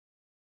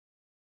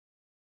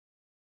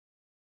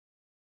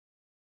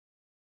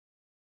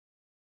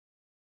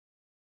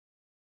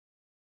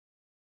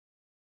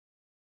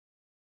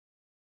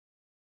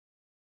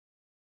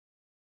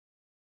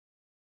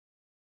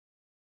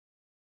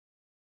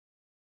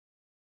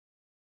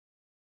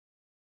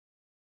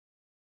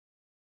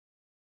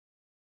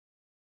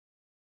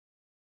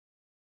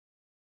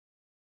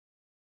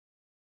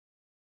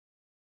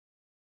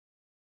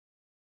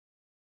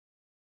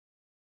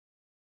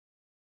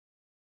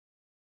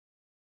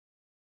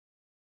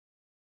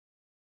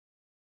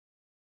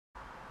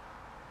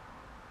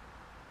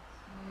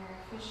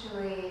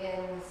especially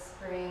in the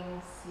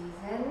spring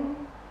season.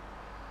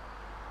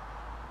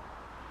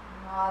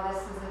 And while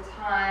this is a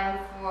time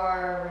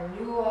for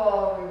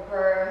renewal,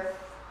 rebirth,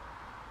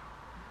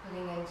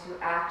 putting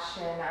into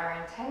action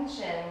our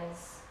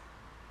intentions,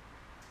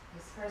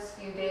 these first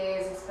few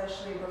days,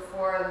 especially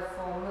before the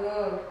full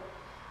moon,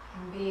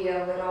 can be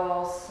a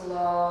little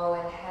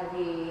slow and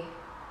heavy,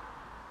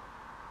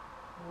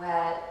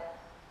 wet.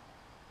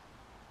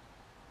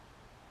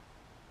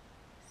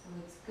 So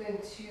it's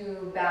good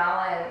to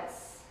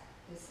balance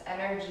this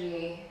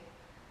energy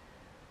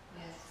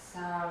with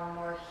some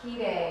more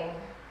heating,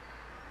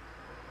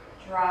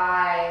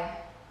 dry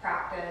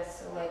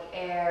practice, so like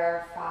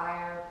air,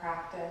 fire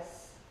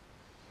practice.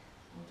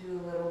 We'll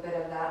do a little bit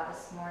of that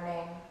this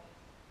morning.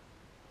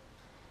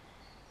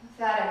 With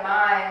that in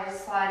mind,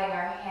 just sliding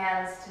our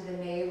hands to the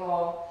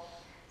navel,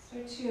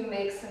 start to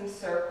make some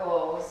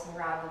circles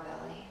around the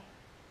belly.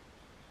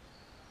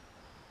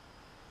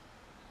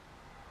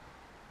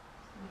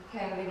 You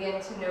can begin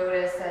to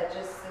notice that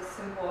just a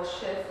simple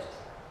shift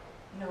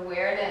in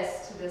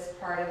awareness to this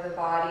part of the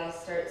body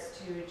starts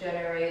to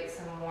generate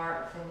some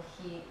warmth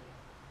and heat.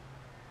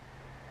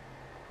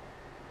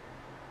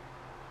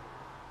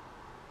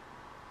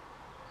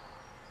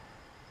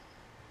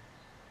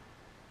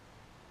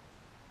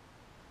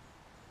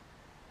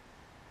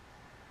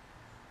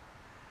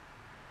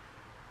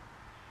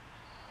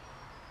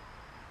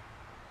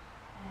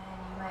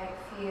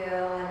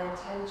 Feel an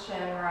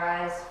intention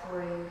rise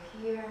for you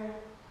here.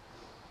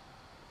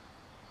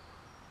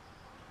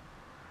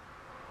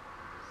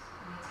 So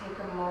we take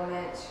a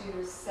moment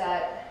to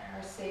set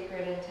our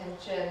sacred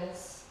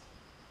intentions.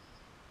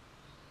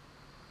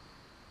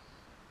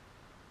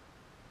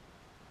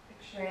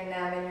 Picturing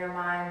them in your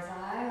mind's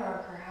eye,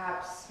 or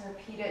perhaps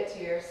repeat it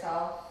to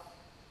yourself.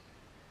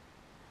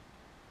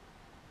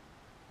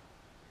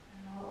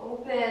 We'll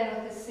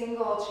open with a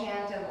single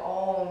chant of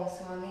Om.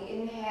 So on the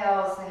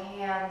inhales, the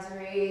hands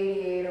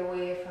radiate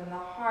away from the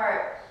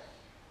heart.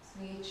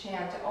 So we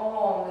chant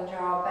Om, we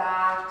draw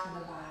back to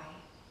the body.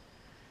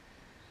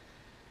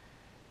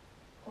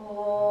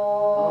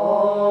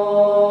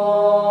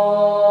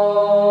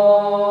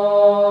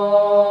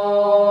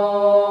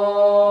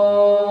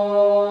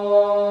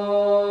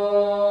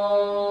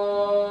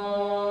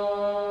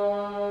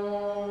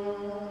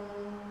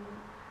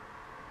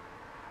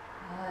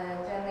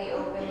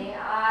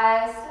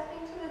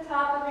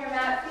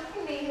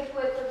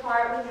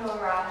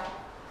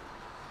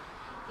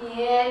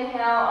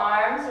 Inhale,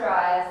 arms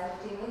rise,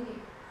 lifting the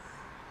knees.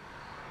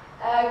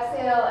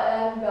 Exhale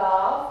and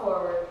bow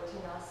forward to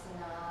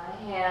Uttanasana.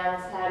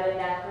 Hands, head and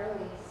neck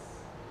release.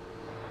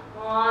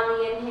 On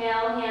the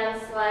inhale,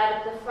 hands slide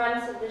up the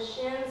fronts of the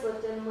shins,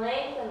 lift and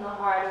lengthen the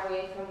heart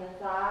away from the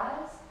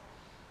thighs.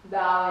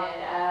 Bow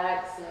in,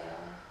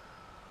 exhale.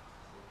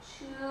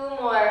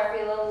 2 more,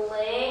 feel a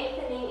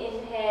lengthening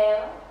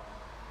inhale.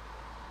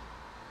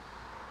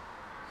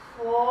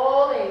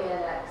 Folding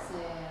and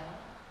exhale.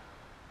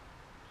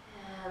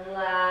 And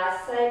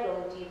last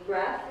cycle, deep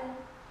breath in.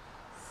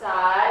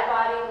 Side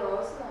body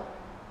goes low.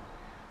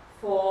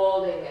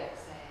 Folding,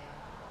 exhale.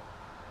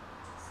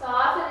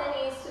 Soften the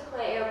knees to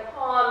plant your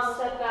palms.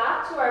 Step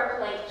back to our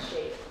plank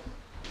shape.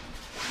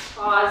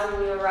 Pause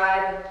when you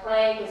arrive in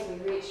plank as we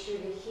reach through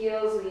the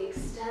heels. We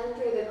extend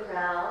through the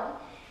crown.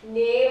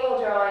 Navel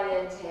drawing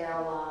in,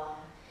 tail long.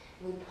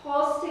 We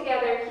pulse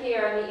together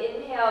here. On the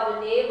inhale, the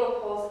navel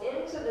pulls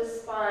into the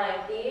spine.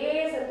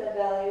 Gaze at the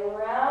belly,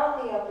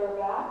 around the upper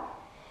back.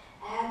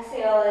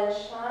 Exhale and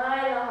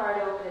shine the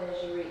heart open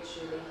as you reach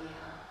through the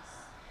heels.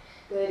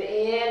 Good,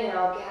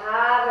 inhale,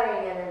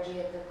 gathering energy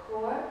at the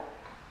core.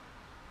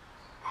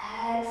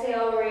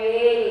 Exhale,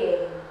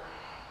 radiating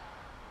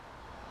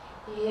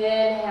away.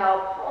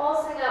 Inhale,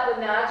 pulsing up,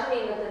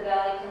 imagining that the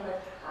belly can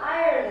lift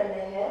higher than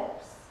the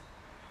hips.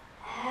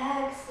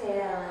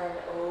 Exhale and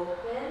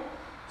open.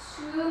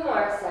 2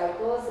 more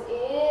cycles.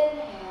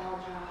 Inhale,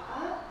 draw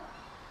up.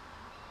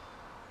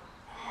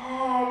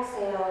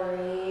 Exhale,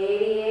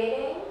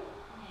 radiating.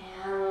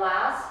 And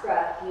last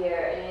breath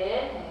here.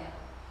 Inhale.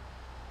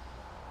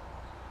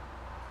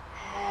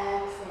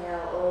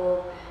 Exhale,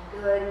 open.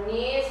 Good.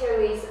 Knees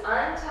release.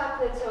 Untuck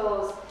the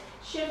toes.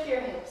 Shift your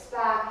hips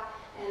back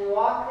and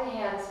walk the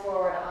hands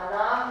forward.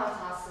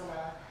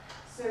 Anahatasana.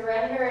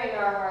 Surrendering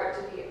our heart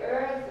to the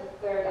earth. The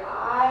third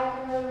eye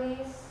can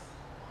release.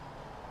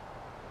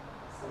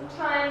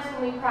 Sometimes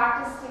when we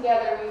practice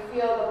together, we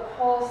feel the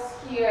pulse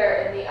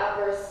here in the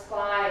upper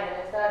spine. And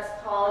if that's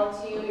calling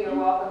to you, you're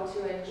welcome to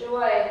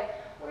enjoy.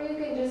 Or you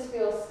can just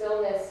feel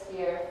stillness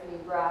here, a few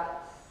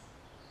breaths.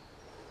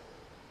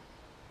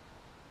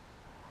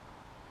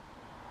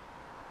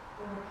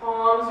 And the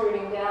palms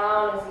rooting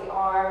down as the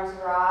arms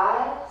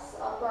rise.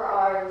 Upper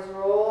arms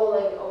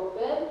rolling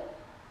open.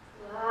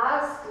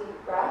 Last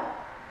deep breath.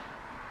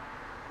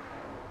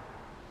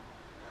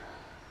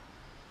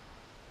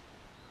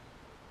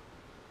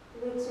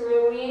 Let's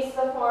release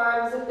the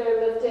forearms if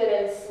they're lifted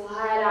and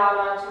slide out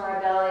onto our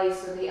belly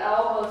so the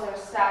elbows are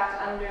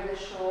stacked under the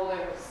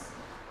shoulders.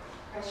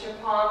 Press your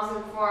palms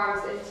and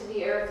forearms into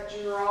the earth.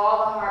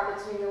 Draw the heart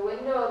between the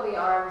window of the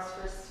arms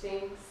for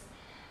Sphinx.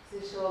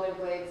 The shoulder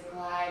blades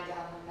glide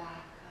down the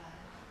back.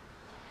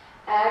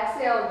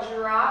 Exhale,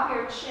 drop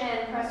your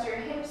chin, press your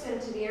hips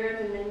into the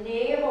earth, and the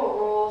navel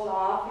rolls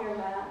off your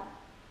mat.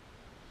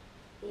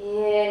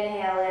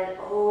 Inhale and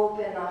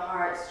open the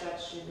heart,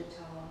 stretch through the toes.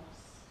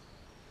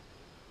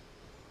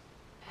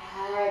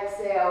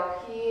 Exhale,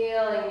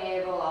 peeling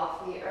navel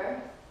off the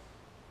earth.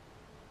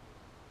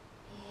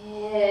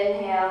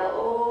 Inhale,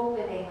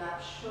 opening up,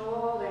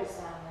 shoulders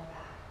down the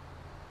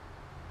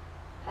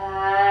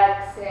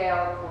back.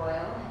 Exhale,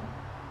 coiling.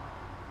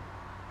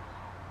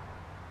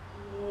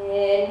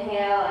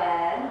 Inhale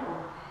and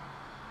open.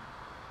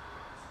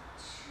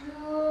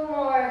 2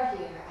 more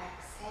here.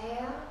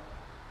 Exhale.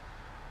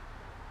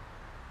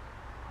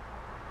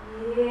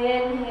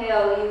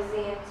 Inhale, use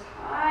the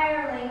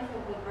entire length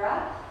of the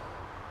breath.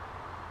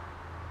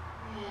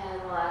 And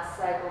last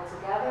cycle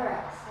together.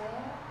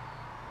 Exhale.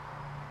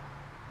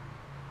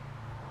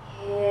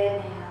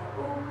 Inhale,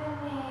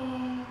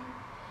 opening.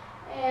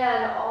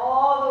 And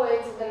all the way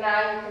to the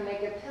mat. You can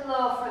make a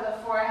pillow for the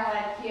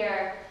forehead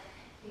here.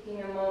 Taking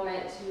a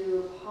moment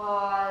to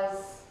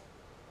pause,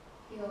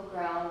 feel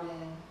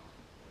grounded.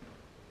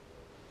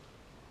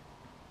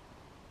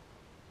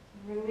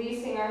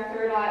 Releasing our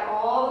third eye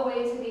all the way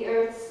to the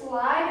earth.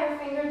 Slide your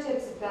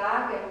fingertips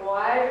back and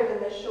wider than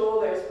the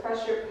shoulders.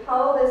 Press your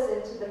pelvis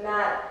into the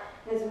mat.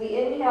 As we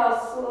inhale,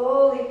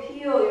 slowly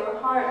peel your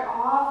heart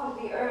off of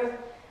the earth.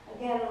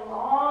 Again,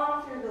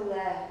 long through the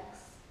legs.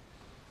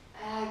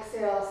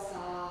 Exhale,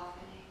 softening.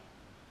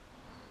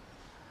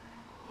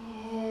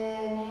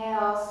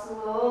 Inhale,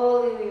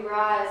 slowly we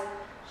rise.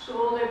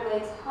 Shoulder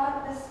blades hug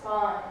the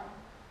spine.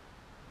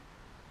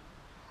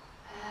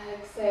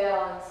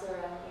 Exhale and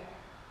surrender.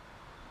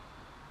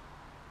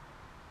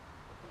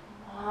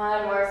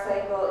 One more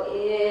cycle.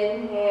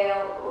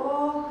 Inhale,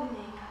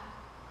 opening up.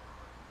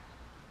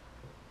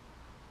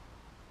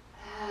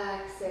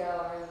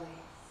 Exhale, release.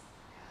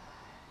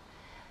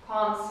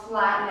 Palms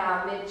flat now,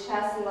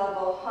 mid-chest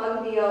level. Hug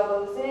the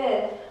elbows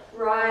in.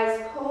 Rise,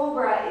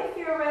 cobra. If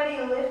you're ready,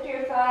 lift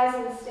your thighs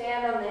and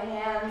stand on the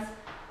hands.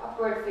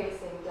 Upward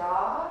facing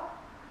dog.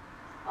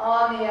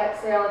 On the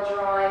exhale,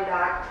 drawing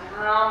back,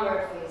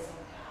 downward facing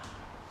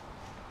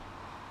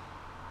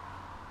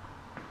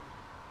dog.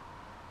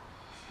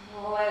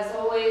 So as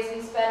always,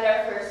 we spend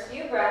our first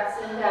few breaths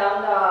in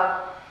down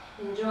dog,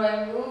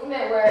 enjoying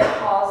movement where it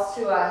calls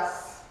to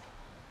us.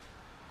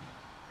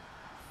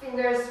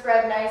 Fingers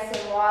spread nice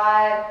and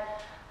wide,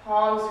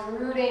 palms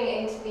rooting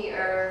into the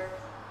earth.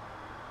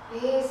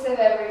 Base of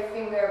every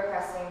finger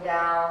pressing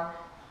down.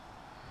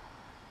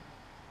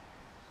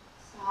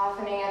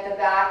 Softening at the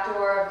back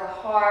door of the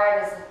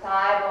heart as the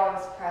thigh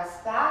bones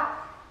press back.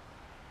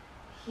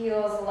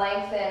 Heels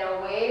lengthen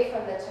away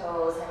from the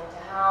toes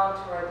and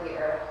down toward the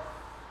earth.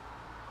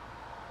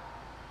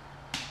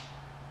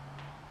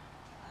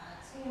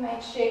 So you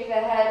might shake the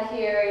head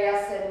here,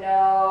 yes and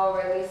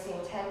no, releasing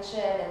tension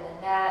in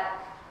the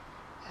neck.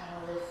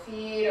 Pedal the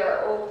feet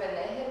or open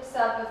the hips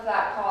up if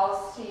that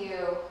calls to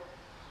you.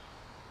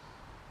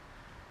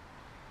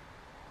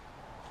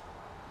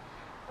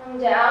 From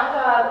down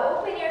dog,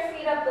 open your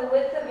feet up the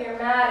width of your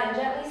mat and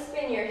gently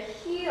spin your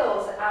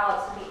heels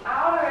out so the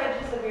outer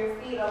edges of your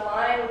feet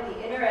align with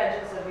the inner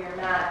edges of your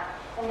mat.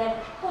 And then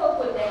hook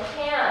with the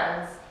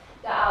hands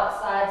the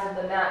outsides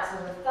of the mat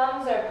so the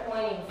thumbs are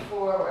pointing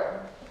forward.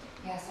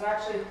 Yes, we're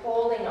actually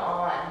holding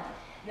on.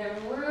 And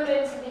then root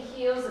into the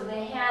heels of the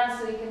hands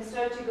so you can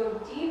start to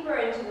go deeper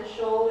into the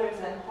shoulders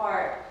and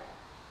heart.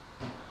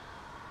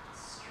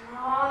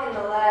 Strong in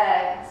the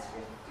legs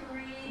for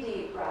 3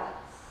 deep breaths.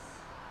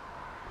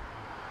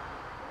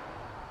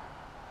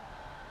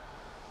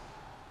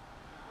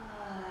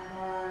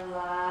 And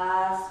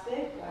last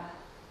big breath.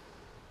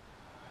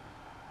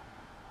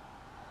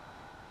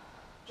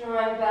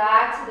 Drawing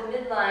back to the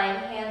midline,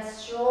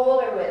 hands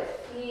shoulder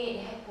width, feet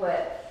hip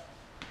width.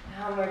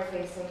 Downward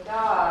facing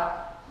dog.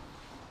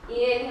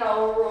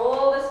 Inhale,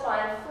 roll the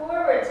spine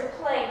forward to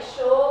plank,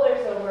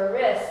 shoulders over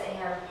wrists,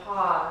 and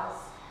pause.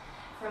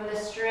 From the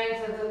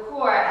strength of the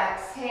core,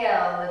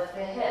 exhale, lift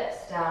the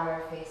hips,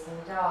 downward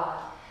facing dog.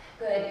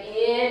 Good,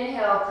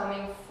 inhale,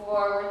 coming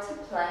forward to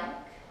plank.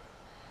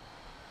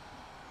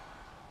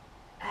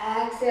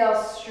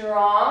 Exhale,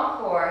 strong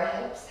core,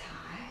 hips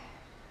high.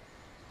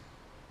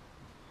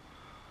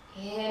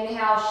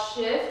 Inhale,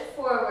 shift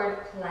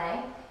forward,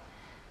 plank.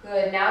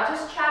 Good, now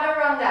just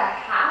chaturanga,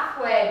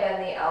 halfway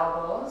bend the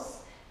elbows.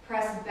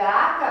 Press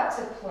back up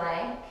to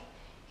plank,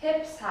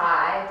 hips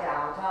high,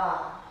 down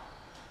dog.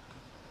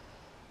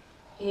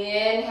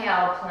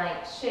 Inhale,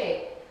 plank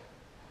shape.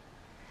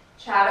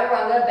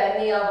 Chaturanga,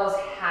 bend the elbows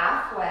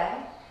halfway.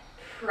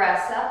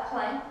 Press up,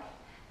 plank,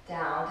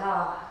 down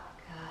dog.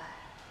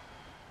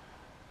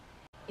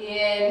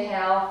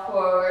 Inhale,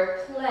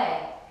 forward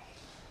plank.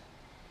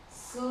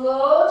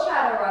 Slow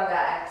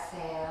chaturanga,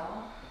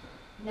 exhale.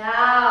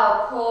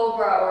 Now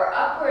cobra or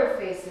upward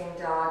facing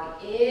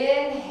dog.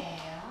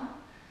 Inhale.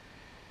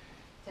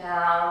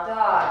 Down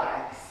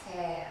dog,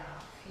 exhale.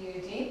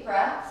 Few deep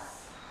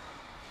breaths.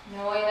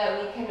 Knowing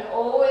that we can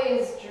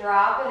always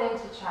drop it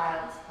into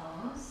child's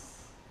pose.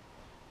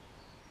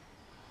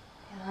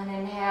 And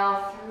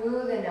inhale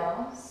through the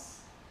nose.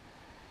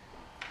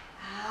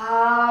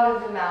 Out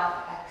of the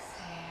mouth,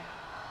 exhale.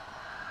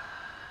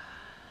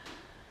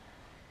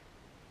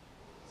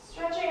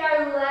 Stretching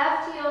our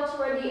left heel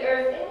toward the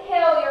earth.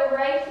 Inhale your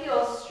right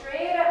heel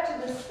straight up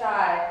to the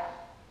sky.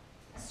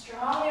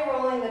 Strongly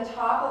rolling the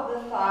top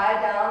of the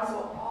thigh down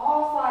so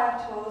all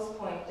 5 toes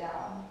point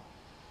down.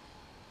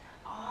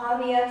 On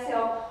the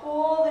exhale,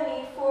 pull the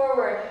knee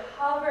forward.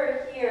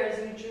 Hover here as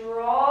you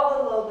draw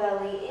the low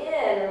belly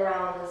in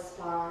around the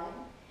spine.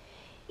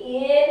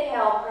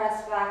 Inhale,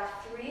 press back,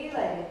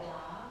 3-legged dog.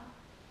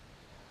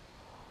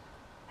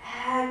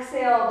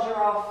 Exhale,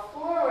 draw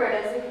forward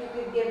as if you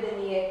could give the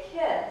knee a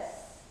kiss.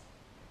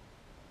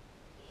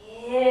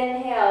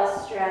 Inhale,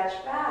 stretch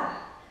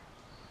back.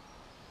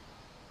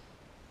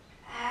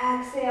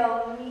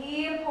 Exhale,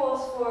 knee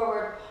pulls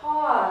forward,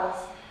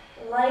 pause.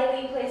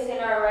 Lightly placing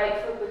our right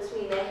foot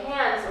between the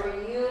hands or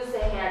use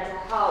the hand to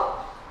help.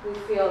 We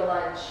feel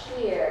lunge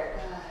here.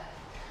 Good.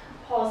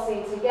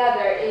 Pulsing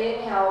together,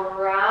 inhale,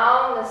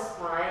 round the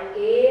spine,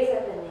 gaze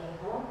at the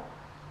navel.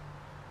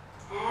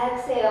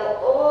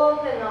 Exhale,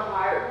 open the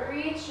heart,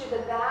 reach through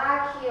the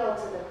back heel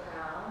to the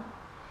crown.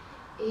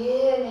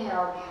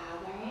 Inhale,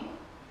 gathering.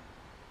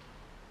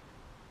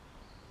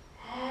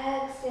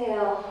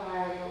 Exhale,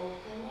 heart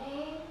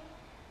opening.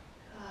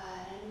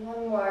 Good, and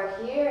one more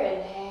here,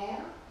 inhale.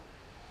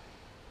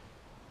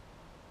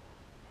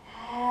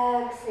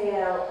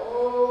 Exhale,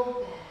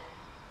 open.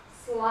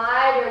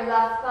 Slide your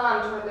left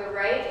thumb toward the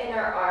right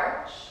inner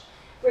arch.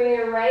 Bring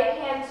your right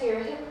hand to your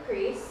hip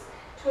crease.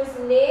 Twist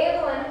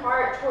navel and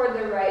heart toward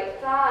the right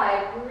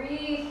thigh.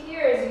 Breathe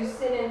here as you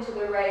sit into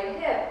the right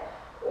hip.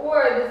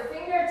 Or the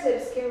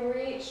fingertips can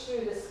reach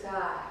through the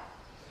sky.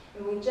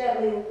 And we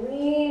gently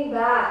lean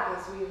back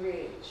as we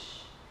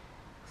reach.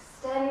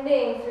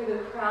 Extending through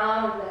the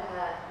crown of the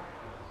head.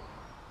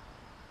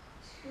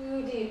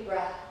 2 deep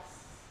breaths.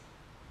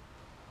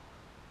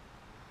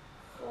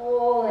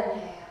 Full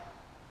inhale.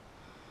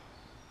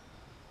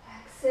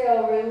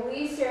 Exhale,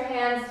 release your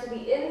hands to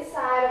the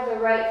inside of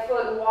the right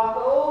foot. Walk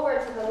over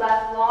to the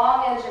left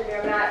long edge of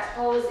your mat.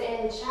 Toes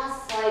in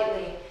just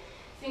slightly.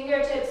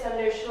 Fingertips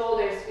under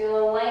shoulders. Feel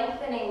a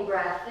lengthening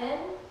breath in.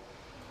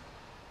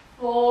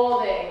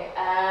 Folding.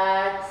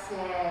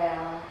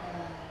 Exhale.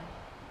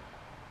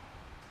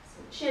 So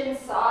chin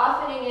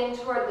softening in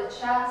toward the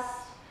chest.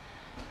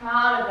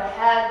 Crown of the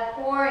head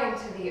pouring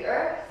to the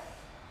earth.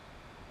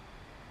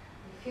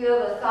 Feel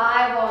the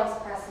thigh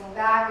bones pressing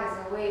back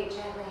as the weight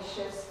gently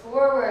shifts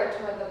forward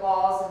toward the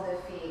balls of the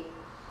feet.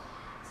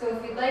 So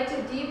if you'd like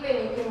to deepen,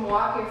 you can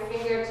walk your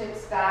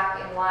fingertips back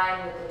in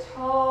line with the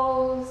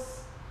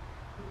toes.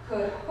 You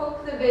could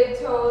hook the big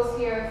toes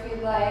here if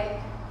you'd like.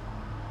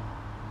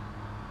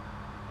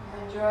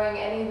 You're enjoying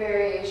any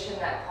variation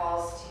that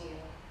calls to you.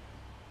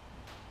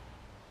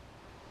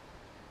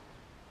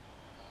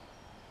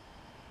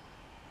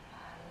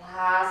 And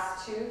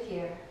last 2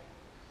 here.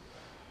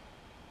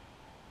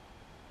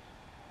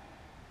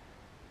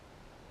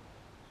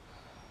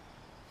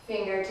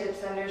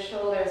 Fingertips under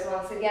shoulders.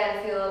 Once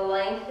again, feel a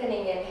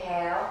lengthening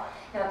inhale.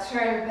 Now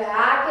turn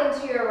back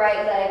into your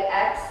right leg.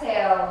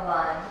 Exhale,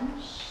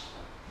 lunge.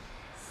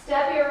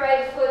 Step your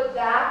right foot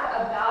back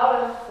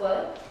about a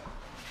foot.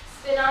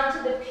 Spin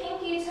onto the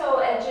pinky toe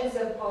edges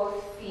of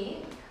both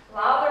feet.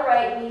 Allow the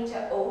right knee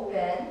to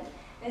open.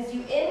 As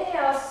you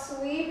inhale,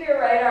 sweep your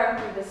right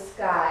arm through the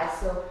sky.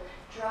 So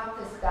drop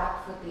this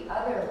back foot the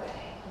other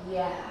way.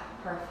 Yeah,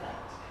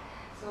 perfect.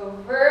 So a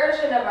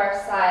version of our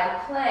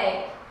side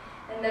plank.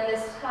 And then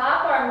this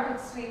top arm could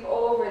sweep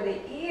over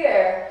the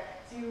ear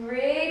as you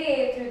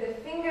radiate through the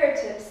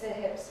fingertips, the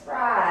hips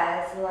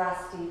rise.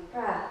 Last deep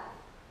breath.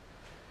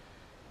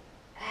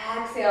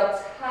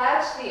 Exhale,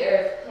 touch the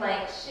earth,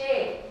 plank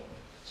shape.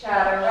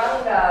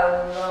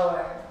 Chaturanga,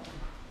 lower.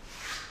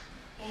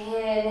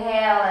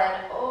 Inhale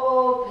and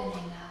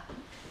opening up.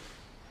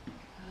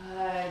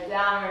 Good.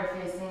 Downward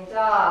facing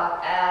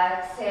dog.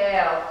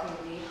 Exhale,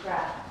 2 deep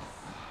breaths.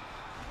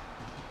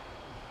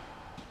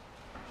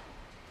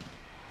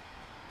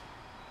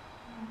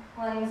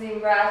 Cleansing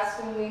breaths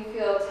when we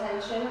feel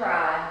tension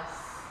rise.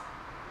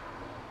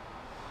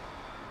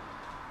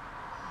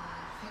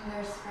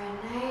 Fingers spread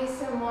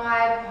nice and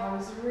wide,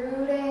 palms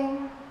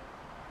rooting.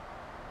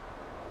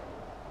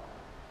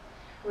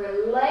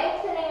 We're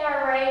lengthening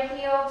our right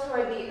heel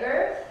toward the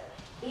earth.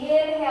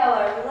 Inhale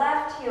our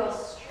left heel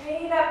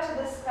straight up to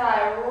the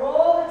sky.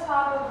 Roll the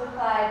top of the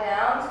thigh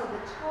down so the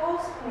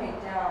toes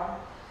point down.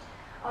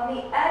 On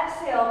the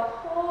exhale,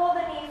 pull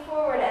the knee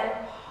forward and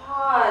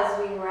pause.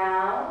 We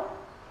round.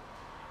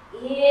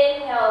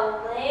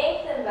 Inhale,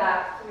 lengthen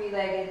back,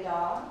 3-legged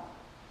dog.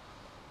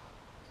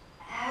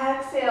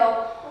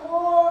 Exhale,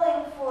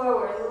 pulling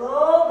forward,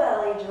 low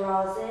belly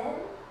draws in.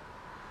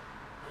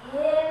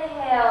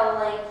 Inhale,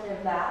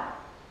 lengthen back.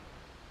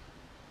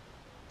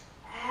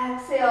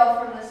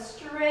 Exhale, from the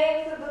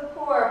strength of the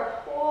core,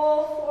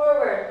 pull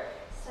forward,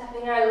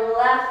 stepping our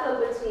left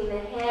foot between the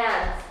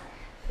hands.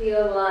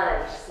 Feel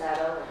lunge,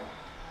 settle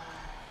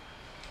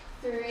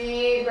in.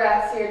 3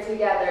 breaths here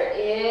together.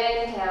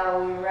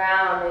 Inhale, we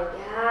round and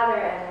gather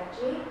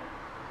energy.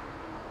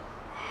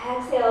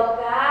 Exhale,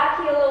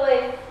 back heel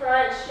away,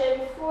 front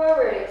shin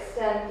forward,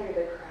 extend through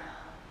the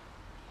crown.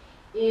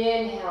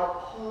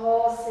 Inhale,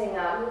 pulsing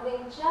up,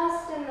 moving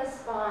just in the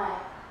spine.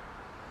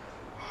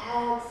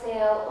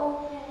 Exhale,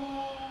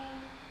 opening.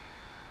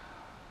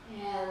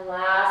 And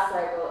last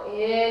cycle,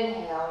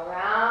 inhale,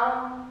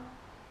 round.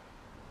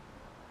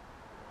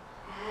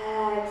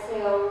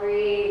 Exhale,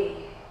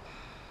 radiate.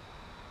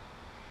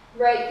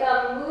 Right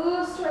thumb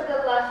moves toward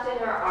the left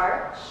inner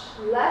arch.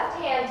 Left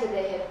hand to the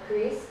hip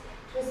crease.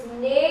 Twist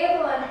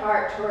navel and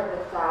heart toward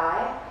the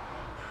thigh.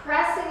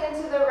 Pressing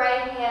into the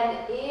right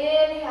hand.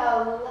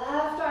 Inhale,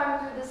 left arm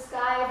through the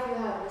sky if you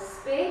have the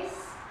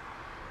space.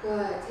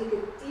 Good. Take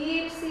a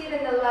deep seat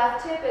in the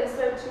left hip and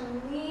start to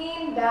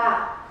lean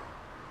back.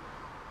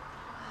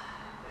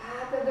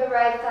 Back of the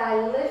right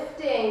thigh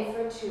lifting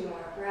for 2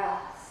 more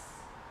breaths.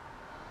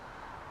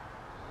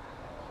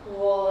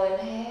 Full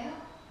inhale.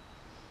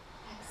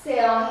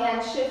 Exhale,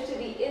 hand shift to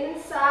the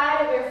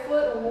inside of your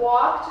foot.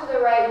 Walk to the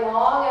right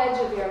long edge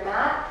of your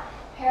mat.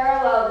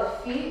 Parallel the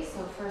feet.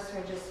 So first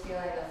we're just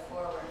feeling the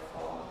forward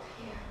fold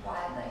here.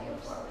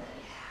 Wide-legged forward.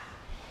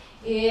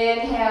 Yeah.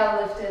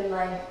 Inhale, lift and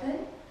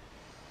lengthen.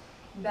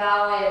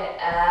 Bow in,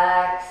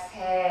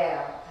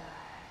 exhale.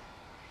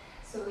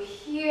 So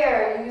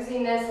here,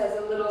 using this as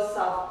a little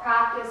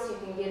self-practice, you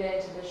can get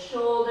into the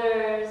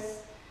shoulders.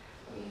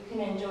 You can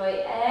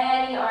enjoy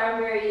any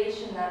arm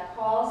variation that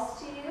calls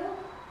to you.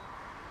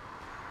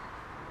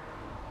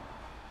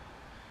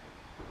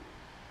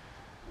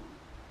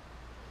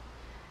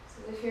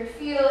 So if you're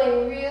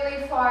feeling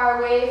really far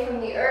away from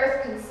the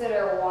earth,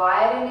 consider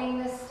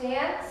widening the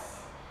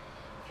stance.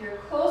 If you're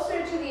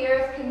closer to the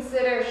earth,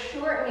 consider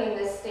shortening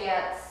the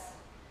stance.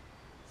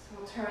 So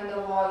we'll turn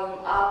the volume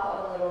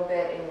up a little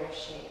bit in your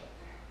shape.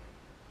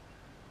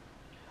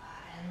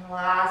 Good. And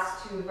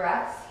last 2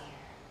 breaths here.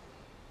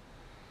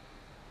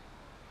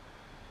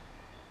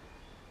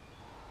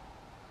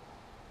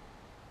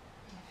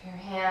 If your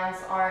hands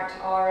aren't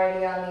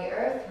already on the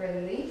earth,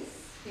 release.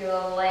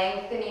 Feel a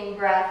lengthening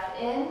breath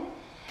in.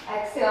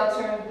 Exhale,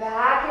 turn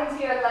back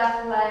into your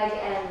left leg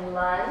and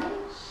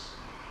lunge.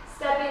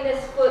 Stepping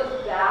this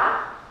foot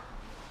back.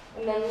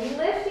 And then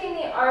lifting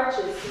the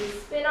arches. So you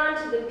spin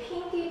onto the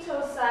pinky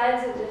toe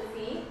sides of the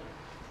feet.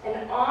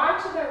 And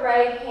onto the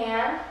right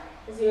hand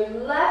as your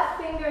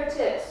left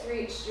fingertips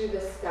reach through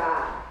the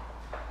sky.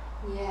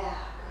 Yeah.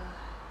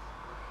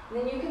 And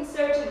then you can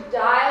start to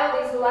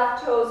dial these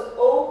left toes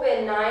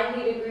open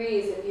 90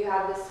 degrees if you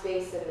have the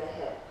space in the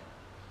hip.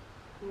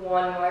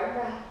 1 more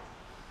breath.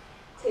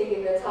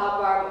 Taking the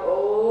top arm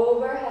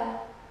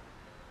overhead.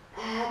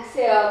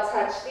 Exhale,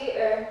 touch the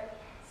earth.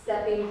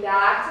 Stepping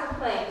back to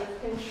plank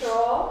with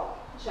control.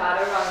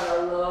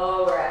 Chaturanga,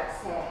 lower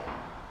exhale.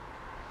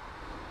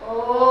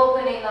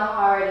 Opening the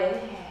heart,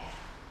 inhale.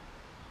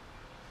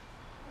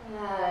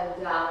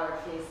 And downward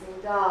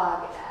facing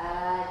dog,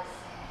 exhale.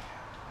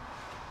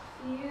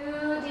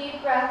 Few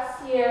deep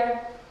breaths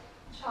here.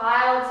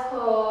 Child's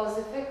pose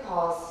if it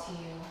calls to you.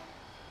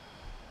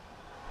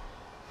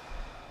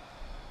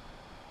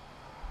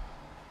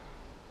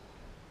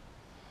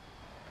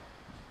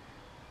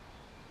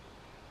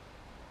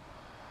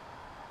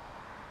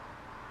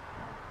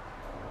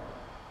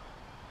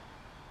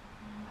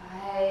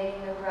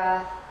 Inviting the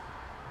breath.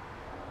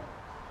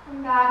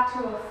 Come back to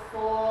a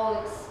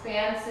full,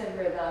 expansive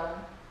rhythm.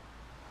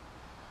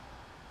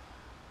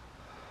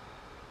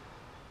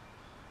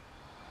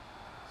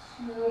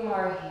 Two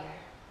more here.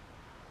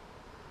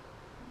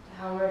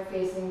 Downward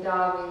facing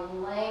dog, we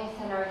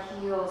lengthen our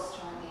heels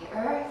toward the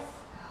earth.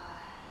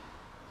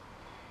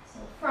 Good. So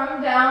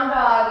from down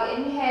dog,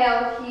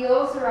 inhale,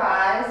 heels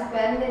rise,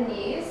 bend the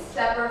knees,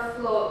 step or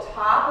float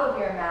top of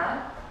your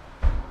mat.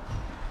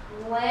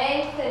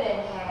 Lengthen,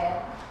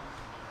 inhale.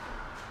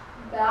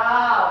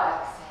 Bow,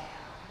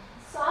 exhale.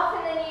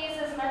 Soften the knees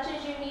as much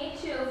as you need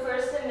to.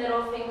 First the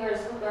middle fingers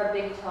hook our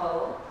big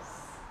toes.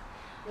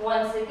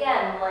 Once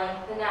again,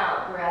 lengthen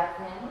out, breath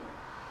in.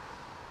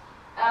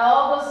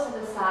 Elbows to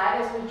the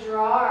side as we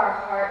draw our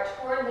heart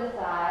toward the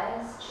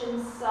thighs,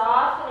 chin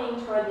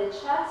softening toward the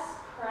chest,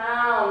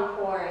 crown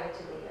pouring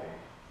to the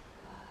earth.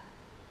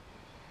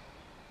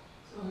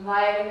 So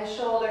inviting the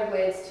shoulder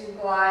blades to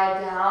glide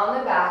down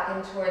the back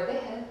and toward the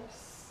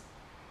hips.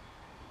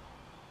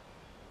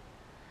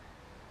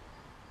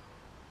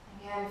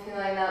 Again,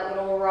 feeling that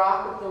little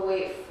rock with the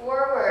weight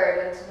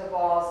forward into the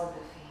balls of the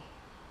feet.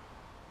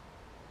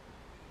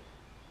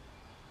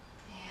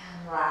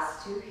 And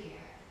last 2 here.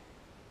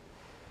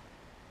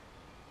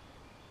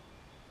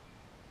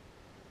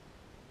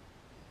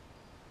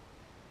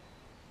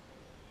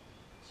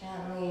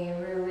 Gently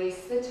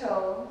release the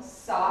toes,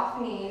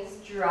 soft knees,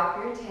 drop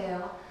your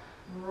tail,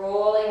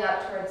 rolling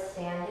up towards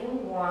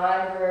standing,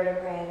 1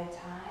 vertebrae at a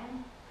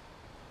time.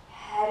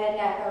 Head and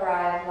neck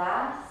arrive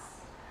last.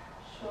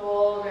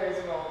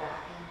 Shoulders roll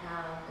back and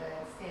down,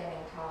 good.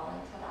 Standing tall in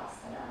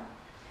Tadasana.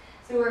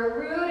 So we're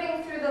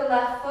rooting through the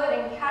left foot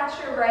and catch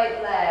your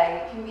right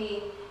leg. It can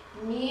be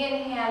knee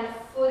in hand,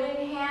 foot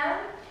in hand.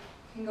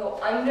 You can go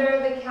under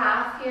the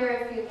calf here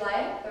if you'd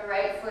like. The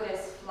right foot is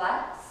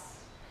flexed.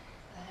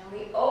 And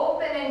we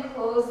open and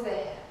close the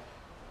hip.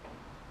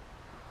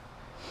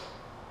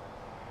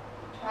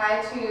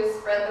 Try to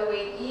spread the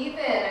weight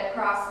even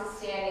across the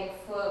standing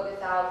foot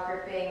without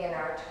gripping in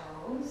our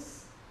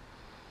toes.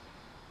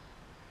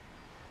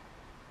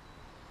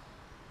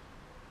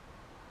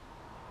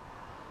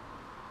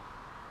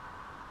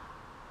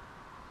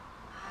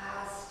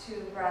 Last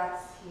 2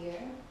 breaths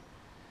here.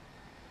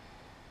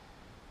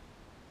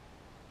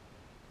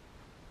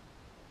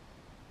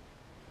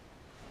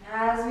 And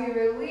as we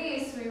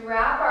release, we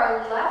wrap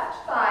our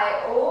left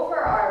thigh over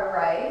our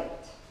right,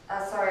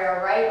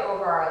 our right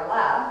over our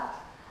left.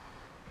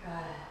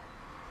 Good.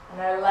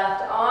 And our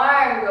left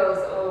arm goes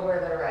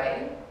over the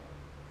right.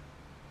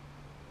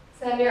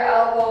 Send your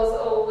elbows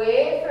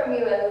away from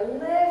you and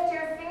lift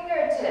your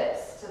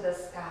fingertips to the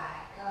sky.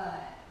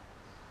 Good.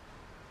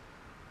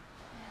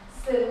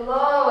 And sit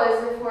low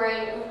as if we're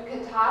in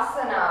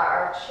Utkatasana,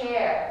 our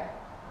chair.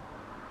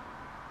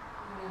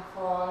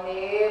 Full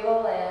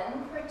navel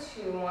in for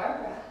 2 more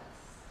breaths.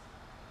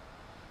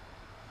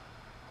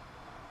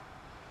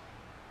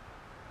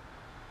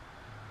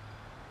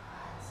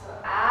 So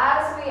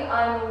as we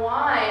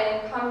unwind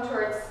and come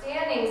towards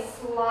standing,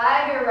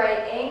 slide your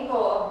right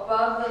ankle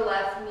above the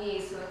left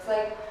knee. So it's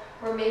like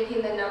we're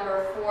making the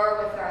number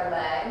 4 with our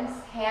legs,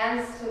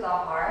 hands to the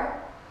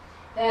heart.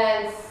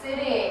 Then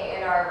sitting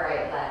in our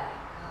right leg.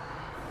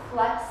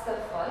 Flex the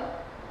foot.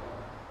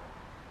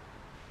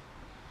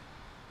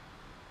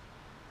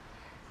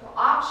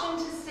 Option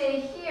to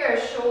stay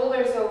here,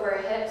 shoulders over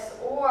hips,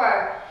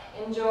 or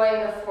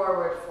enjoying the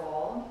forward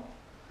fold.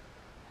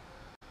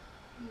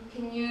 You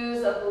can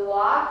use a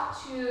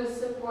block to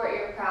support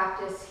your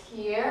practice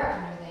here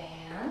under the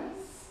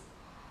hands.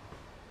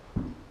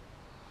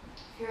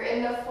 If you're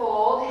in the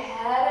fold,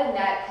 head and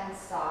neck can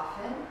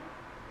soften.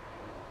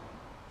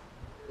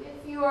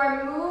 If you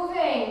are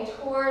moving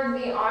toward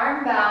the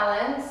arm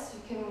balance,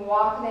 you can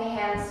walk the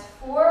hands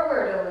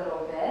forward a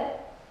little bit,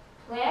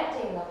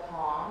 planting the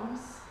palms.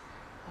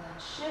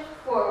 Shift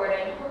forward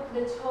and hook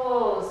the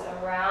toes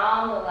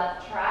around the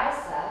left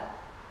tricep.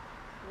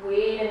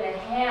 Weight in the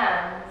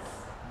hands.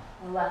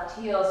 The left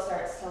heel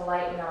starts to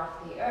lighten off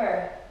the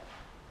earth.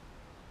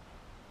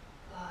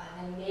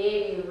 And then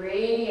maybe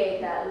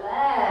radiate that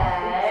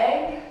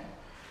leg.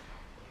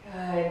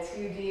 Good.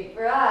 2 deep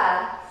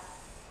breaths.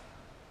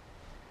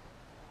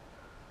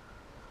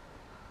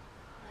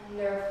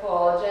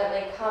 Wonderful.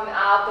 Gently come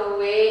out the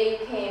way you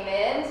came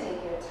in.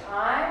 Take your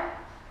time.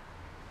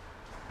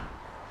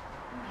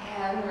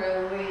 And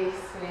release.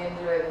 We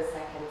enjoy the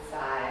second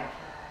side.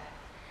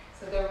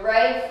 So the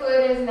right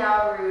foot is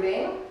now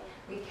rooting.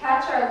 We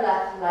catch our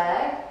left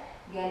leg.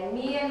 Again,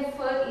 knee and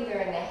foot either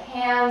in the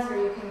hands or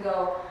you can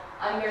go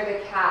under the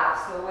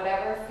calf. So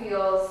whatever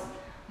feels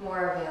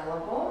more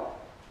available.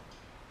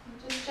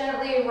 And just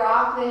gently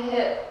rock the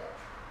hip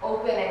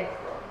open and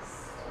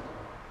closed.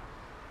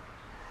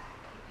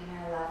 Keeping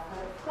our left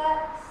foot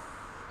flexed.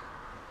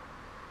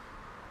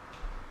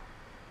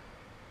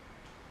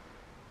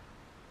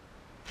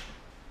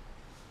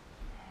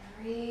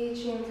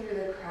 Reaching through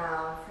the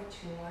crown for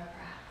 2 more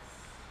breaths.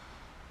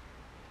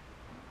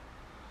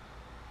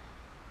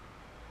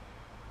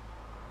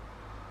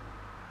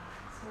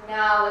 So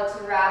now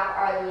let's wrap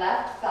our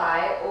left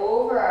thigh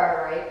over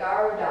our right,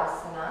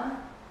 Garudasana.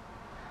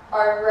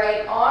 Our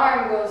right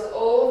arm goes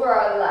over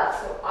our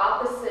left, so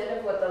opposite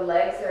of what the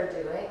legs are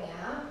doing,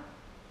 yeah?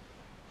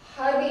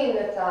 Hugging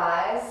the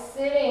thighs,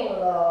 sitting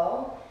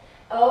low,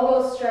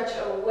 elbows stretch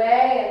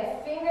away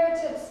and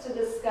fingertips to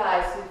the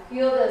sky. So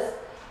feel this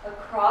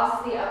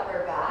across the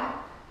upper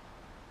back.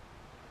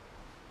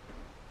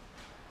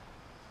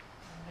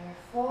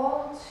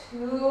 Wonderful.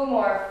 2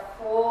 more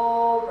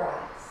full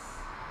breaths.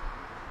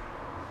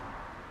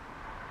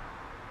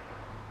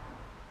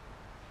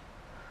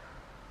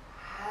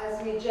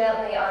 As we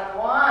gently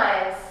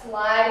unwind,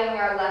 sliding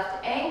our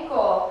left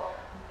ankle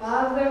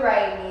above the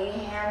right knee,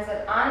 hands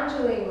at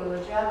Anjali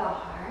Mudra, the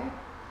heart.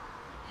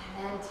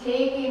 And then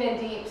taking a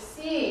deep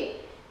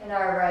seat in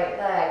our right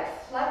leg,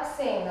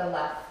 flexing the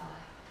left foot.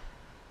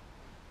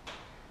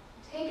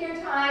 Take your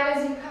time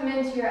as you come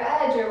into your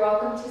edge. You're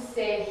welcome to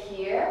stay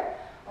here.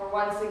 Or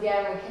once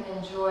again, we can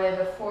enjoy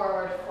the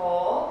forward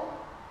fold.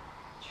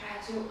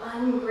 Try to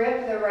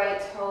ungrip the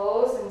right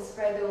toes and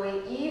spread the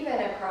weight even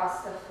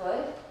across the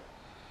foot.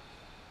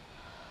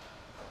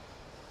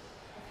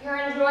 If you're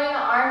enjoying the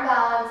arm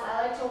balance,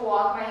 I like to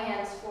walk my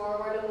hands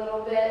forward a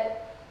little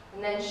bit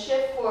and then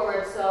shift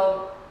forward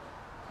so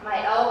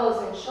my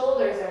elbows and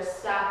shoulders are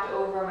stacked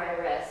over my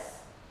wrists,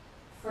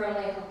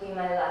 firmly hooking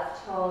my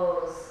left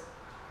toes.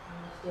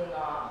 Lifting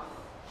off,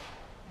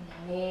 and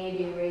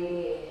maybe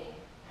radiating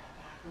that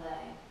back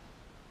leg.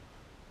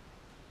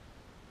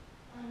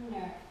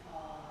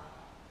 Wonderful.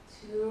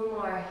 2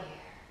 more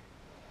here.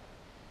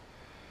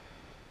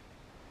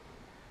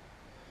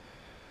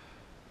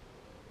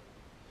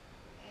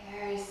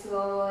 Very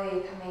slowly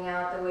coming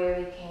out the way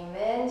we came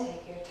in.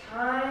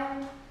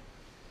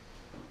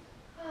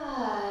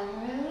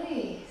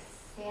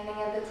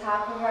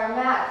 top of our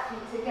mat,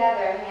 feet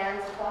together,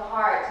 hands at the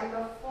heart. Take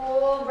a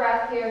full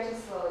breath here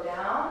to slow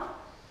down.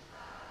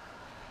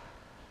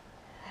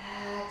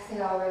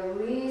 Exhale,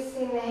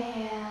 releasing the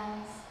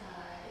hands.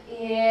 Good.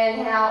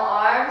 Inhale,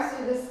 arms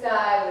to the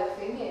sky,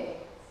 lifting gaze.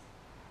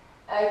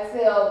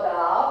 Exhale,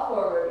 bow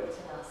forward,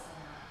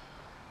 Uttanasana.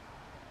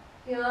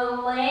 Feel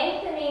a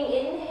lengthening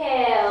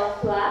inhale,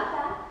 flat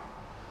back.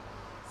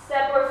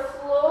 Step or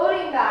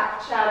floating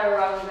back,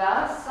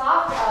 chaturanga.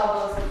 Soft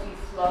elbows if you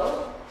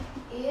float.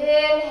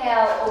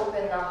 Inhale,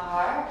 open the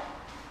heart.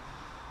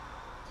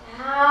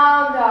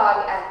 Down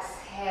dog,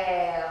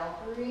 exhale.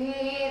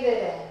 Breathe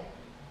it in.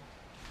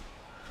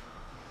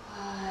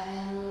 Good,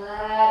 and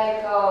let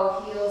it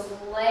go. Heels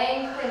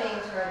lengthening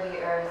toward the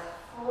earth.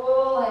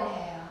 Full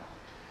inhale.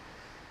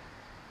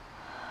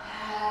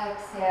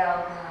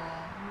 Exhale,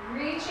 good.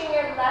 Reaching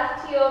your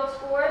left heel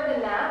toward the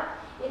mat.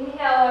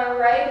 Inhale, our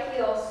right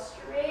heel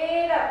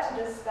straight up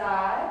to the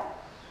sky.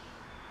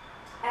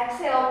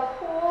 Exhale,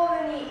 pull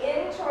the knee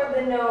in toward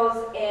the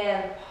nose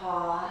and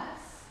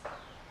pause.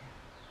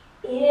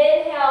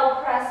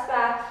 Inhale, press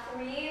back,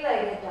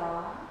 three-legged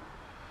dog.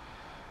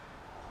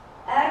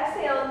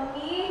 Exhale,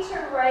 knee to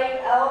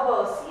right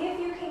elbow. See if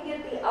you can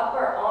get the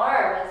upper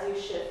arm as you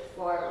shift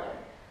forward.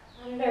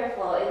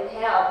 Wonderful.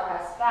 Inhale,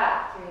 press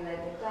back,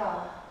 three-legged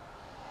dog.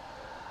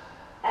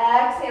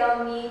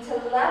 Exhale, knee to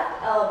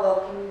left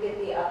elbow. Can you get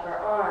the upper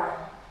arm?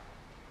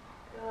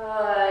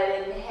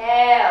 Good.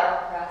 Inhale,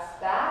 press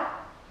back.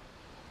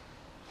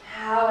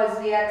 Now as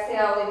we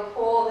exhale, we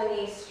pull the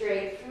knee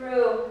straight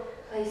through.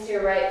 Place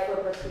your right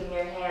foot between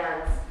your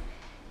hands.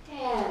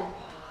 And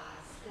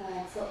pause.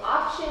 Good. So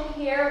option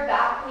here,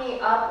 back knee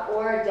up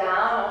or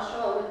down. I'll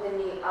show it with the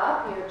knee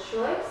up, your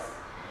choice.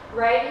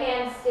 Right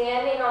hand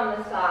standing on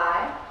the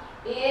thigh.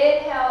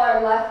 Inhale,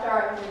 our left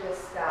arm to the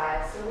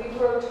sky. So we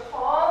grow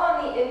tall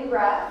on the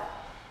in-breath.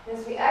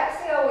 As we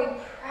exhale, we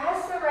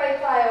press the right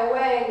thigh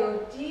away and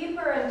go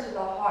deeper into the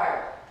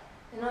heart.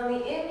 And on the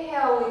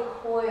inhale, we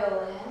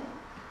coil in.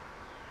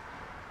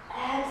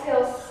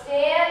 Exhale,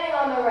 standing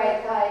on the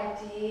right thigh,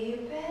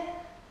 deepen.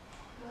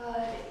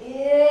 Good.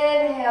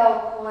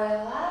 Inhale,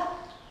 coil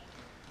up.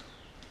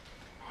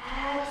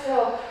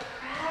 Exhale,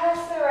 press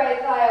the right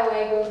thigh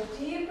away, go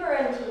deeper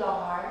into the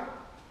heart.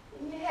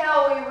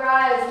 Inhale, we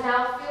rise.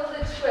 Now feel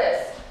the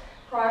twist.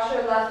 Cross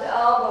your left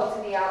elbow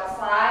to the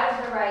outside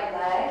of the right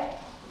leg.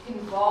 You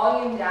can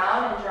volume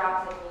down and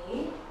drop the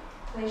knee.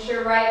 Place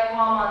your right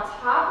palm on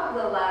top of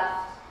the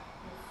left.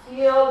 And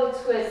feel the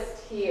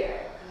twist here.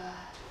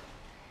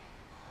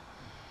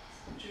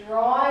 Good.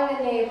 Drawing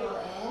the navel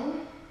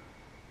in.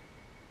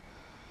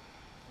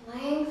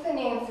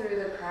 Lengthening through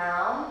the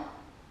crown.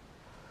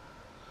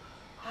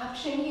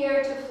 Option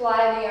here to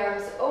fly the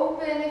arms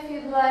open if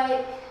you'd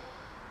like.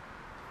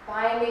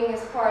 Finding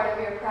is part of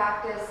your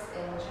practice.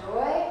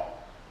 Enjoy.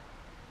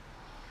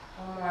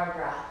 One more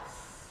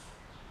breaths.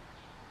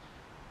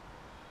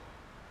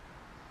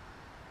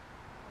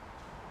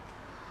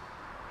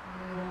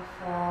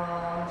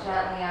 Beautiful.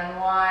 Gently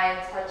unwind,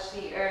 touch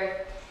the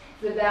earth.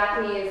 The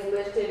back knee is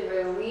lifted,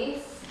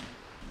 release.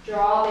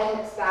 Draw the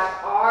hips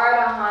back,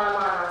 Ardha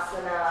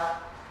Hanumanasana.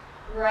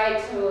 Right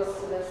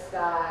toes to the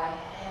sky.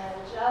 And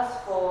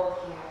just fold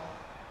here.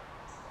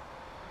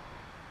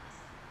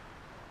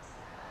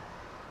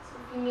 So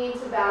if you need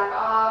to back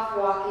off,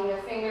 walking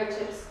your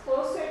fingertips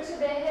closer to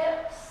the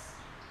hips.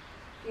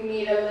 If you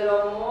need a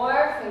little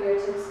more,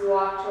 fingertips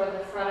walk toward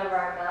the front of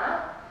our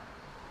mat.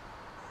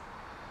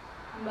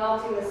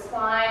 Melting the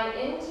spine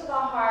into the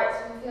heart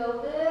so we feel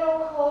a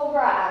little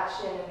cobra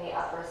action in the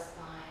upper spine.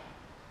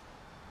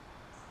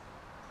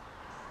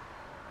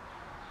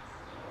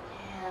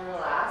 And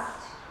last.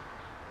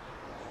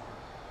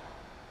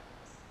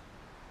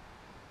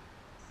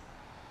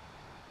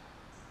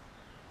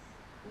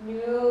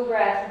 New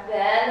breath,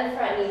 bend the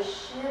front knee,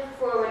 shift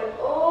forward,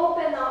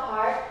 open the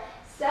heart,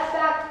 step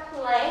back,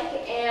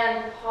 plank,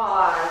 and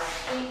pause.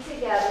 Feet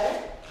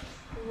together.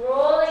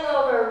 Rolling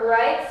over,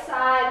 right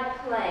side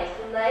plank.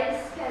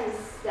 Legs can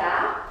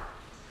stack,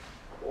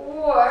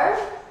 or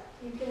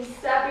you can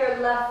step your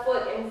left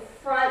foot in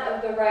front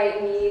of the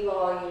right knee,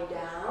 volume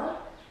down.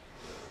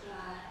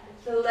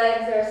 If the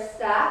legs are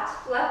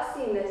stacked,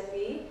 flexing the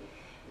feet.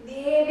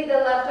 Maybe the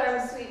left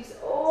arm sweeps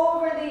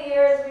over the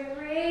ears.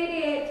 We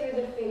radiate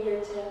through the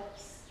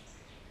fingertips.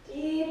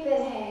 Deep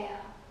inhale.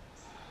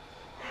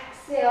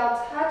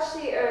 Exhale, touch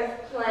the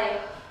earth,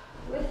 plank.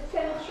 With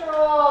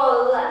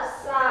control,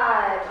 left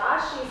side,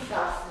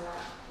 Ashisasana.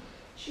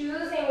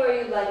 Choosing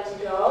where you'd like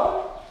to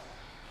go.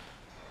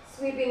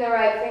 Sweeping the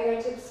right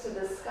fingertips to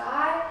the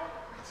sky.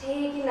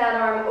 Taking that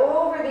arm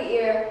over the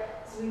ear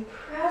as we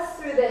press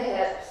through the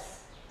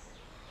hips.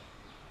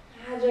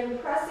 Imagine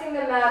pressing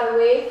the mat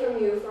away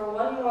from you for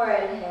one more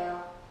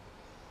inhale.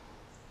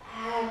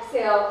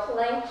 Exhale,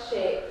 plank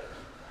shape.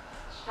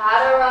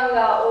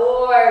 Chaturanga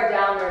or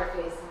downward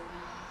facing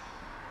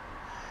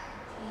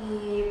dog.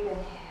 Deep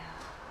inhale.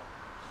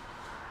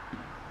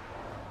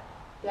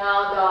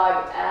 Down dog,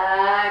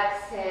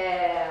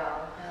 exhale.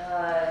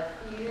 A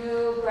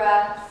few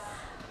breaths.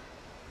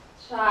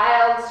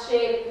 Child's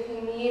shape if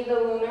you need. need the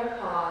lunar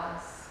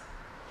pause.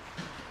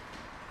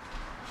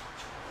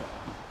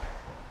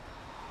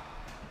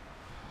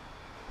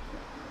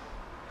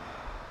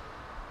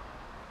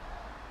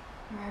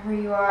 Wherever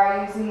you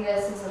are, using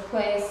this as a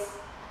place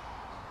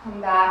to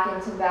come back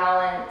into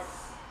balance.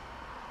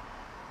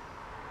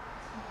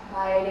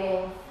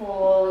 Inviting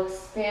full,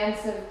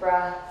 expansive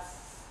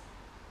breaths.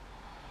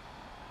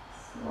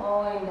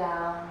 Slowing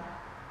down.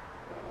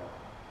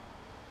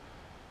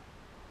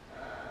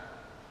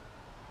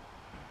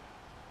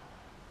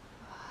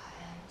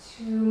 And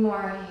 2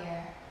 more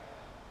here.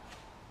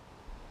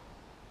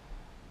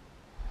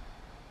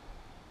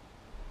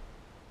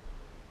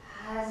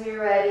 As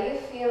you're ready,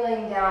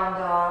 feeling down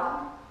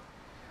dog.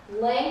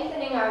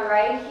 Lengthening our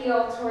right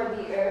heel toward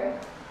the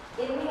earth.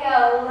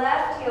 Inhale,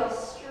 left heel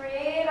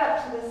straight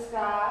up to the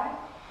sky.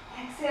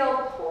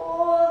 Exhale,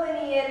 pull the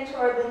knee in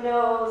toward the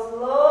nose.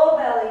 Low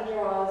belly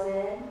draws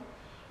in.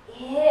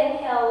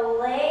 Inhale,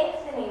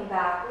 lengthening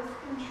back with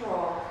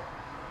control.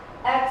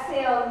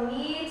 Exhale,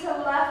 knee to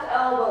left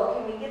elbow.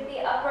 Can we get the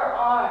upper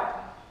arm?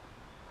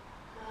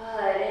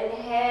 Good.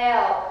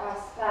 Inhale,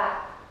 press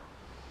back.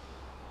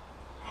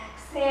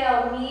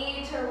 Exhale,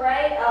 knee to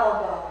right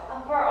elbow.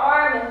 Upper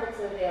arm if it's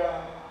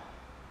available.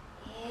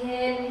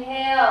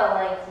 Inhale,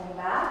 lengthen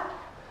back.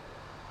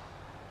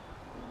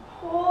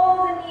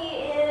 Pull the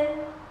knee in.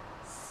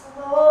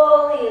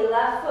 Slowly,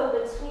 left foot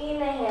between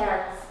the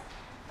hands.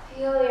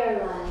 Feel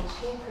your lunge,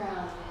 get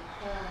grounded.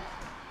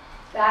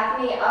 Good. Back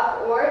knee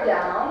up or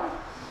down.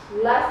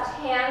 Left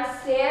hand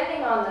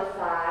standing on the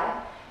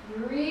thigh.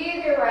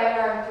 Breathe your right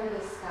arm through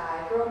the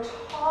sky. Grow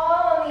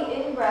tall on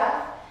the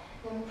in-breath.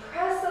 Then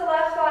press the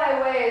left thigh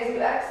away as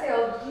you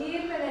exhale,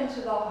 deepen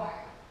into the heart.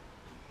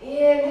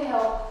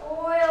 Inhale,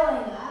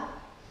 coiling up.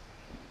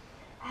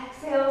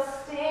 Exhale,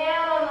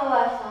 stand on the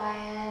left thigh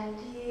and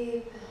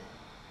deepen.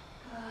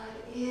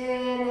 Good.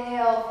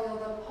 Inhale, feel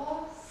the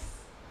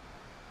pulse.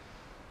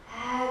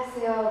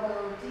 Exhale,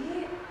 go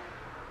deep.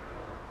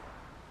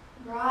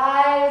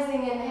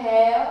 Rising,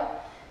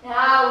 inhale.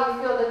 Now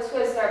we feel the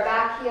twist. Our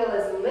back heel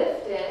is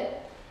lifted.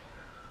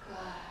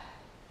 Good.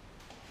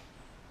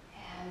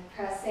 And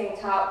pressing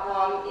top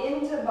palm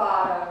into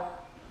bottom.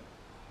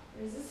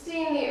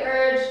 Resisting the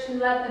urge to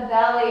let the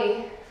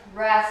belly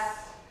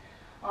rest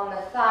on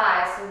the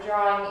thigh. So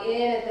drawing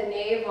in at the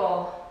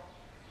navel.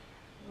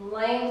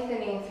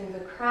 Lengthening through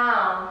the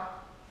crown.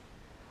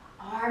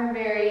 Arm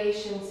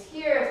variations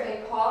here. If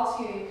they call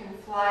to you, you can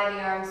fly the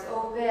arms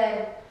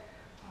open.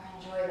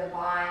 Enjoy the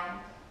bind.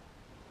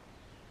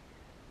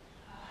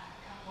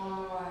 A couple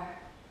more.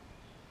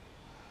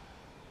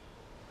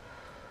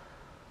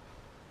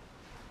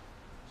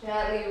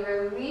 Gently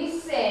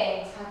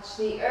releasing, touch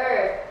the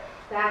earth.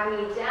 Back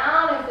knee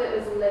down if it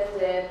was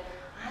lifted.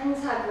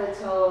 Untuck the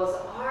toes,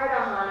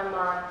 Ardha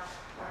Hanuman,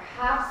 or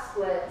half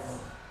splits.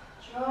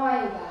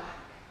 Drawing back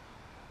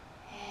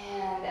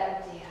and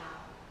empty out.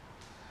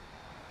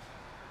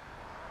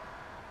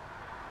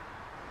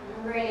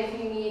 Remembering if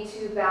you need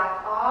to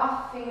back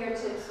off,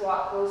 fingertips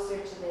walk closer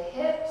to the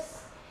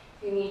hips.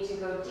 If you need to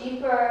go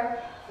deeper,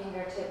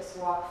 fingertips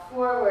walk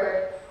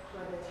forward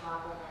toward the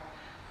top of our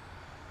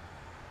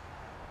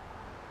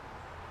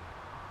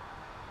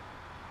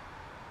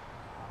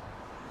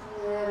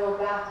mat. Little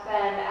back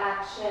bend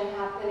action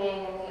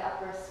happening in the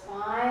upper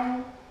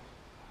spine.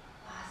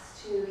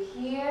 Last 2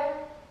 here.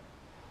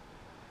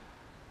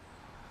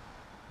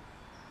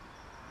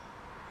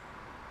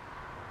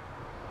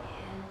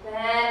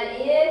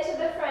 Bend into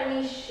the front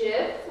knee,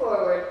 shift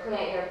forward,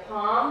 plant your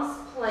palms,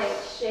 plank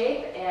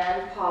shape,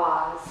 and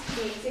pause.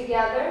 Feet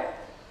together,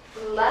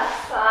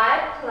 left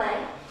side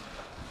plank.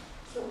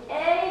 So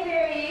any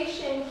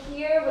variation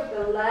here with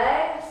the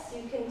legs,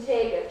 you can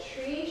take a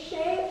tree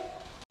shape.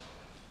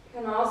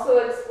 You can also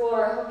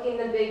explore hooking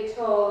the big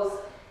toes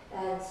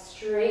and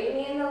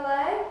straightening the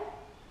leg.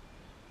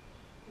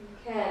 You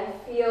can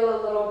feel a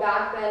little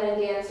back bend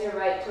and dance your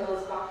right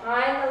toes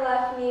behind the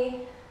left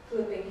knee.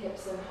 Flipping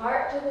hips and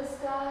heart to the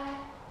sky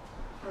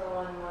for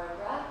 1 more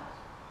breath.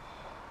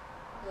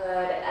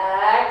 Good.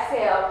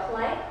 Exhale,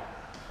 plank.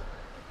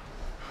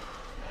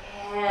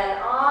 And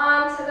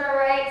on to the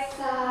right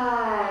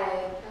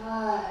side.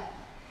 Good.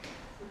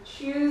 So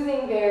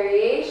choosing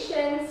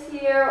variations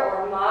here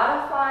or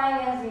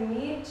modifying as you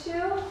need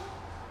to.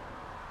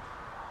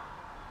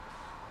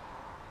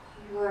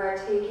 You are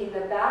taking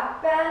the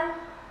back bend,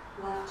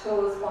 left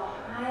toes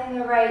behind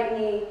the right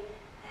knee,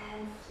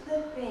 and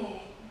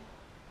flipping.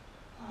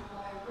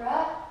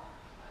 Breath.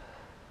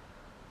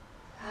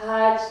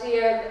 Touch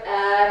the earth.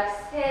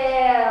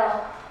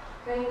 Exhale.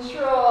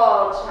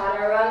 Control.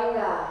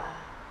 Chaturanga.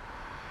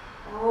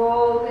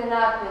 Open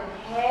up.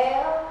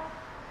 Inhale.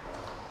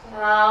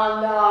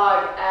 Down dog.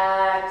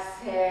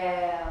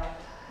 Exhale.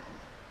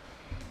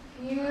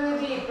 Few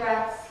deep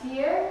breaths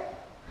here.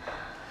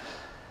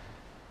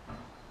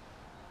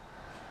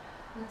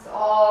 Let's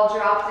all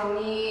drop the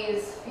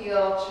knees.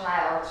 Feel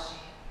child shape.